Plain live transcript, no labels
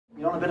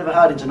on a bit of a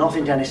hard into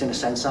nothing, Dennis, in a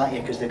sense, aren't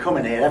you? Because they're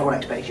coming here, everyone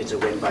expects you to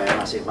win by a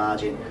massive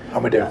margin.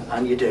 And we do.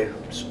 And you do.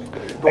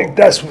 But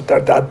these are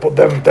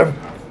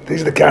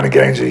the kind of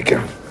games that you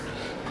can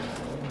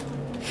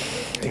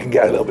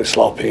get a little bit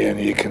sloppy, and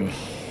you can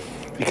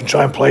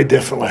try and play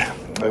differently.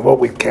 I mean, what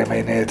we came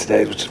in here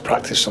today was to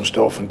practice some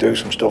stuff and do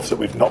some stuff that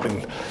it's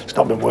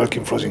not been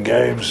working for us in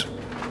games.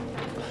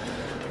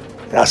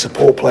 Our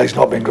support play's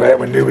not been great.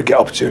 We knew we'd get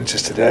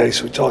opportunities today,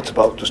 so we talked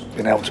about just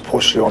being able to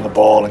push through on the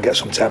ball and get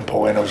some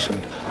tempo in us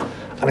and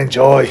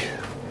enjoy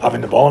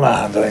having the ball in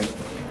our hands. I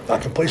think our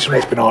completion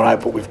rate's been all right,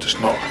 but we've just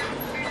not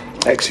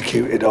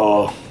executed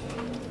or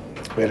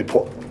really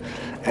put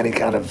any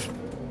kind of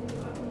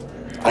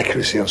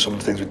accuracy on some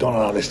things we've done on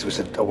our list. It was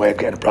a way of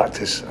getting a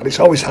practice, and it's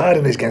always hard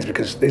in these games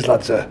because these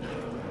lads they're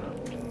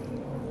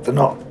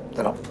not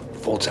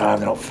full time,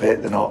 they're not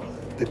fit,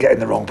 they're getting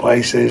the wrong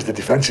places. They're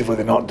defensively,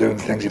 they're not doing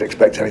the things you'd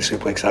expect any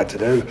Super League side to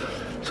do.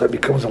 So it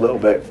becomes a little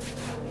bit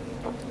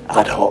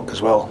ad hoc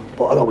as well.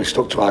 But I thought we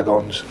stuck to our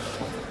guns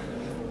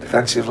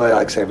defensively.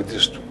 Like I say, we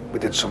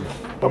did some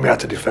when we had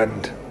to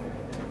defend.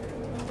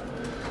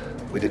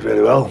 We did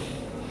really well.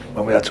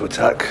 When we had to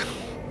attack,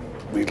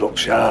 we looked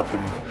sharp,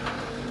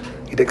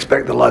 and you'd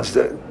expect the lads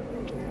that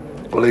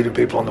were leaving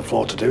people on the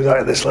floor to do that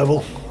at this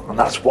level, and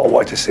that's what I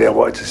wanted to see. I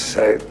wanted to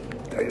say,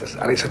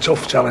 and it's a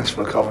tough challenge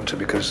for Coventry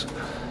because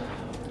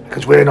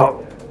we're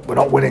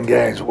not winning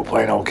games, but we're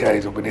playing okay.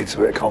 So we need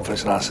to have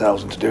confidence in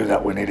ourselves, and to do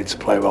that, we needed to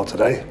play well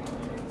today.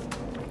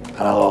 And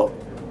I thought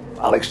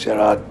Alex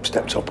Gerrard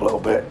stepped up a little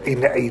bit. He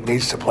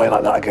needs to play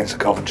like that against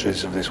the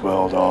Coventrys of this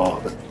world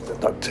or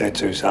the tier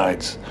 2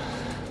 sides,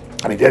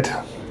 and he did.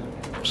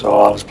 So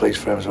I was pleased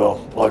for him as well.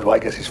 Lloyd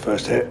White gets his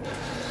first hit.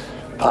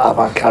 Pat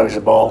Avan carries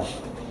the ball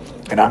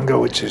in anger,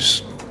 which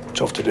is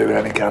tough to do in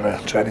any kind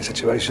of training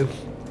situation.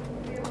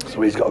 So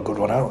he's got a good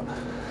one out.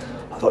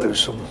 I thought there was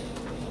some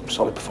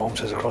solid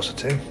performances across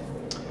the team.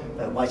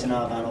 White and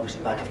Avan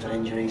obviously back after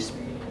injuries.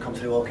 Come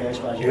through okay as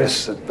far as you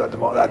Yes, and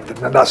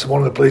that's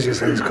one of the pleasing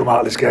things to come out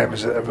of this game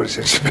is that everybody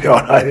seems to be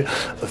all right.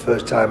 The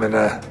first time in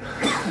a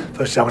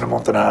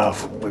month and a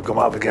half, we've come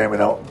out of the game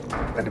without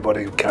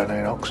anybody carrying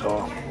any knocks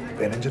or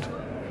being injured.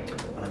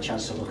 And a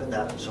chance to look at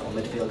that sort of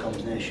midfield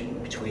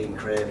combination between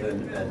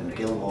Craven and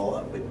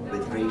Gilmore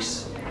with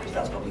Reese, because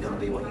that's probably going to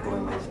be what you're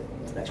going with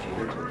for the next few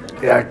weeks.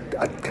 Yeah,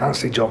 I can't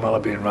see John Mellor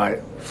being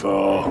right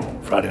for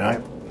Friday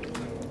night.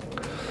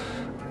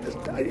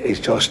 He's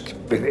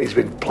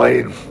been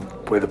playing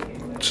with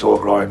a sore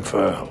groin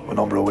for a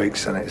number of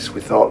weeks, and we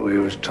thought we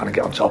were trying to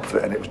get on top of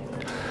it, and it was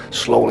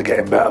slowly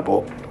getting better,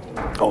 but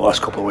over the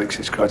last couple of weeks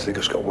it's gradually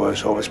just got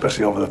worse,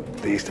 especially over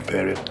the Easter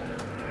period.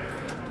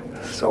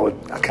 So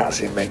I can't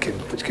see him making,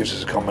 which gives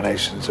us the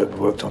combinations that we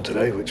worked on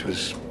today, which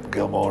was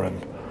Gilmore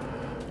and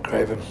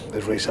Craven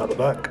with Reese out the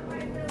back.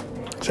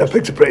 So I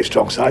picked a pretty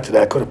strong side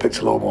today. I could have picked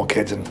a lot more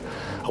kids, and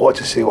I wanted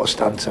to see what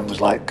Stanton was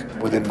like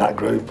within that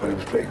group, and it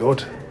was pretty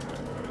good.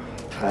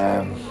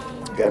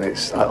 Again,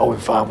 Owen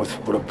Farnworth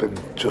would have been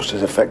just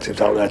as effective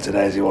out there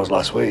today as he was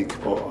last week,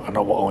 but I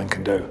know what Owen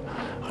can do.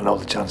 I know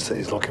the chance that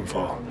he's looking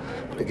for,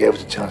 but it gave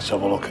us a chance to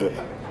have a look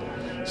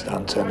at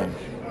Stanton and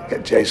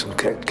get Jay some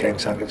game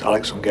time, get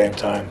Alex some game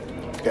time,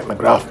 get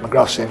McGrath.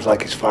 McGrath seems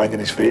like he's finding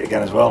his feet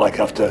again as well, like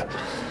after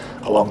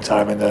a long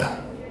time in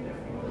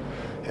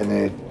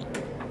the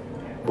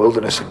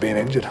wilderness of being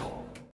injured.